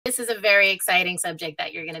This is a very exciting subject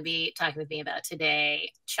that you're going to be talking with me about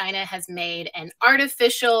today. China has made an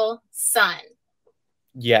artificial sun.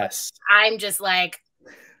 Yes. I'm just like,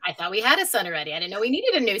 I thought we had a sun already. I didn't know we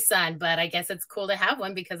needed a new sun, but I guess it's cool to have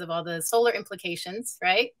one because of all the solar implications,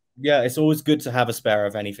 right? Yeah, it's always good to have a spare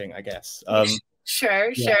of anything, I guess.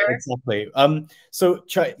 Sure, Yeah, sure. exactly. So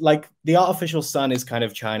like the artificial sun is kind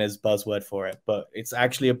of China's buzzword for it, but it's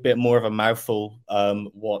actually a bit more of a mouthful.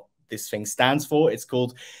 What this thing stands for? It's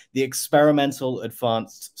called the Experimental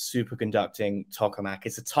Advanced Superconducting Tokamak.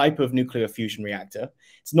 It's a type of nuclear fusion reactor.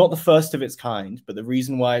 It's not the first of its kind, but the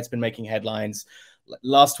reason why it's been making headlines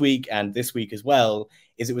last week and this week as well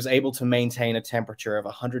is it was able to maintain a temperature of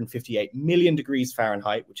 158 million degrees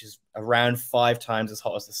Fahrenheit, which is around 5 times as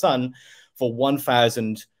hot as the sun, for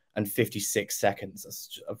 1,056 seconds.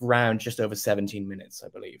 That's around just over 17 minutes, I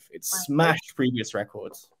believe. It's smashed previous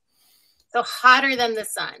records. So hotter than the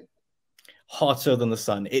sun. Hotter than the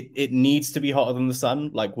sun. It needs to be hotter than the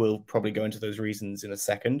sun. Like, we'll probably go into those reasons in a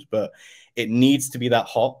second, but it needs to be that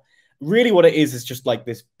hot. Really what it is just like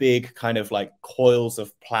this big kind of like coils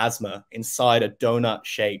of plasma inside a donut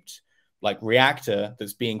shaped like reactor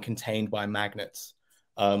that's being contained by magnets,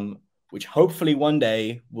 which hopefully one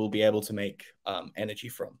day we'll be able to make energy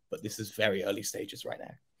from. But this is very early stages right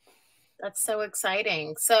now. That's so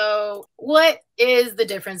exciting. So what is the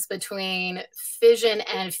difference between fission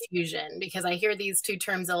and fusion? Because I hear these two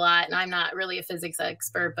terms a lot, and I'm not really a physics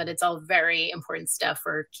expert, but it's all very important stuff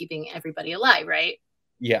for keeping everybody alive, right?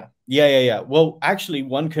 Yeah. Well, actually,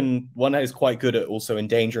 one is quite good at also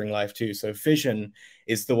endangering life too. So fission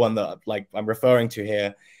is the one that like I'm referring to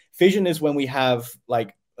here. Fission is when we have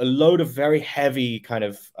like a load of very heavy kind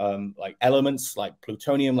of like elements like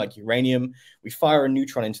plutonium, like uranium. We fire a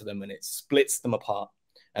neutron into them and it splits them apart.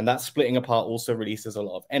 And that splitting apart also releases a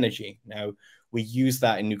lot of energy. Now, we use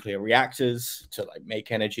that in nuclear reactors to like make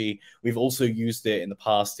energy. We've also used it in the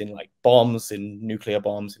past in like bombs, in nuclear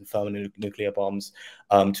bombs, in thermonuclear bombs,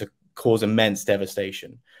 to cause immense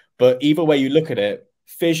devastation. But either way you look at it,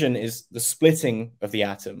 fission is the splitting of the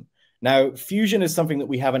atom. Now, fusion is something that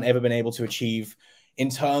we haven't ever been able to achieve in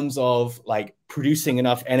terms of like producing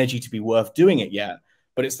enough energy to be worth doing it yet.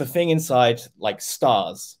 But it's the thing inside like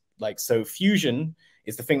stars. Like, so fusion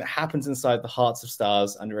is the thing that happens inside the hearts of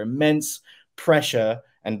stars under immense pressure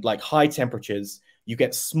and like high temperatures. You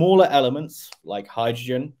get smaller elements like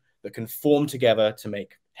hydrogen that can form together to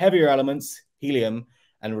make heavier elements, helium,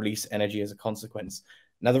 and release energy as a consequence.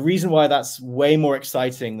 Now, the reason why that's way more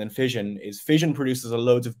exciting than fission is fission produces a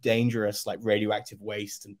loads of dangerous like radioactive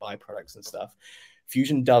waste and byproducts and stuff.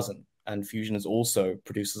 Fusion doesn't, and fusion is also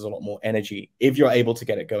produces a lot more energy if you're able to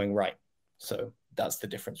get it going right. So that's the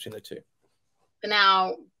difference between the two.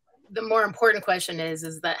 Now, the more important question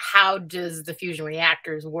is that how does the fusion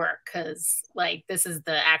reactors work? Because like this is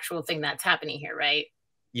the actual thing that's happening here, right?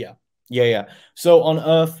 Yeah. So on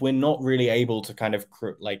Earth, we're not really able to kind of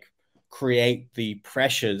create the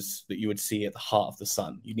pressures that you would see at the heart of the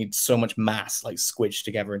sun. You need so much mass like squished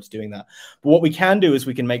together into doing that. But what we can do is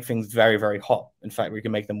we can make things very, very hot. In fact, we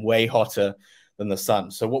can make them way hotter than the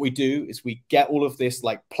sun. So what we do is we get all of this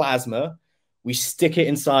like plasma, we stick it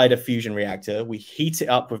inside a fusion reactor, we heat it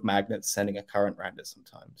up with magnets, sending a current around it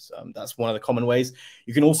sometimes. That's one of the common ways.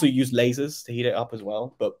 You can also use lasers to heat it up as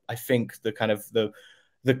well. But I think the kind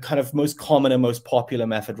of most common and most popular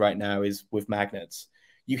method right now is with magnets.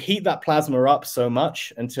 You heat that plasma up so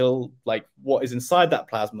much until like what is inside that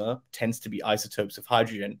plasma tends to be isotopes of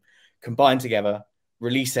hydrogen combined together,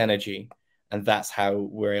 release energy, and that's how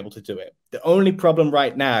we're able to do it. The only problem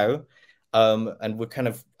right now, and we're kind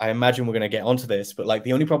of, I imagine we're going to get onto this, but like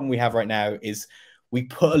the only problem we have right now is we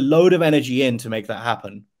put a load of energy in to make that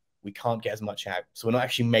happen. We can't get as much out. So we're not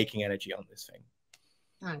actually making energy on this thing.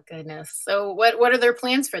 Oh, goodness. So what are their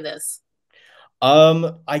plans for this?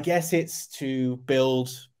 I guess it's to build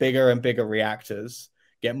bigger and bigger reactors,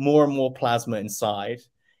 get more and more plasma inside,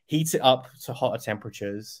 heat it up to hotter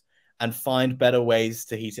temperatures, and find better ways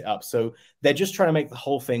to heat it up. So they're just trying to make the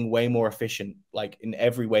whole thing way more efficient, like in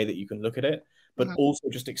every way that you can look at it, but also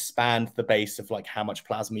just expand the base of like how much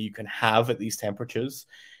plasma you can have at these temperatures,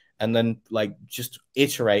 and then like just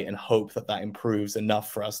iterate and hope that that improves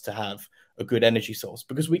enough for us to have a good energy source,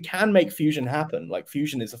 because we can make fusion happen. Like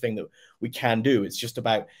fusion is a thing that we can do. It's just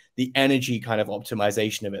about the energy kind of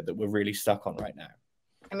optimization of it that we're really stuck on right now.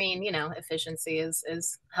 I mean, you know, efficiency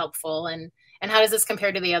is helpful. And how does this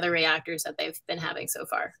compare to the other reactors that they've been having so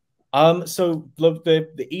far? So look,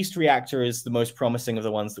 the East reactor is the most promising of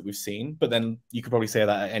the ones that we've seen, but then you could probably say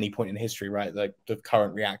that at any point in history, right? Like the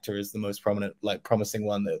current reactor is the most prominent, like promising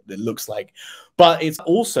one that looks like. But it's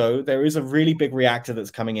also, there is a really big reactor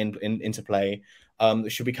that's coming into play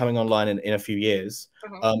that should be coming online in a few years.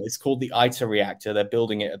 It's called the ITER reactor. They're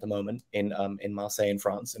building it at the moment in Marseille in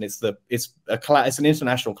France, and it's an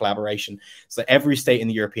international collaboration. So every state in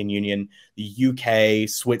the European Union, the UK,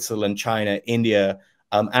 Switzerland, China, India,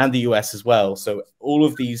 and the US as well. So all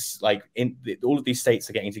of these states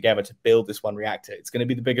are getting together to build this one reactor. It's going to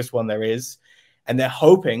be the biggest one there is, and they're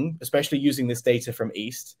hoping, especially using this data from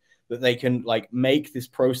East, that they can like make this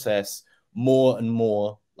process more and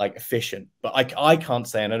more like efficient. But I can't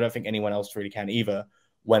say, and I don't think anyone else really can either,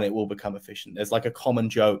 when it will become efficient. There's like a common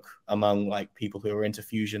joke among like people who are into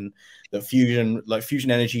fusion that fusion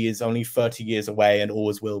energy is only 30 years away and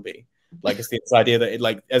always will be. Like it's this idea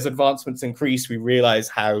that as advancements increase, we realize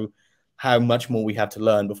how much more we have to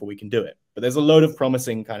learn before we can do it. But there's a load of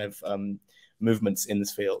promising kind of movements in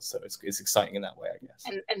this field, so it's exciting in that way, I guess.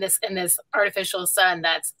 And this artificial sun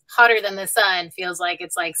that's hotter than the sun feels like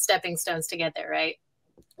it's like stepping stones to get there, right?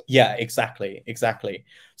 Yeah, exactly.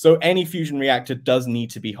 So any fusion reactor does need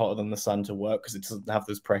to be hotter than the sun to work because it doesn't have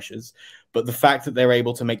those pressures. But the fact that they're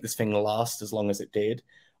able to make this thing last as long as it did,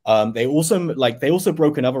 they also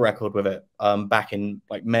broke another record with it back in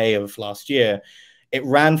like May of last year. It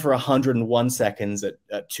ran for 101 seconds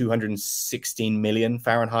at 216 million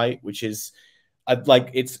Fahrenheit, which is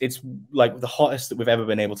it's like the hottest that we've ever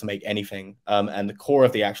been able to make anything. And the core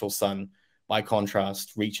of the actual sun, by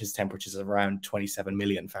contrast, reaches temperatures of around 27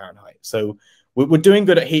 million Fahrenheit. So we're doing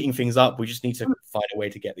good at heating things up. We just need to find a way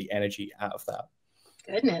to get the energy out of that.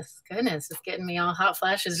 Goodness, it's getting me all hot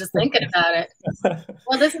flashes just thinking about it.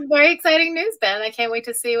 Well, this is very exciting news, Ben. I can't wait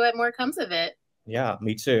to see what more comes of it. Yeah,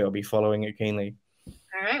 me too. I'll be following it keenly.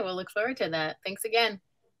 All right, we'll look forward to that. Thanks again.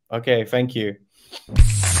 Okay, thank you.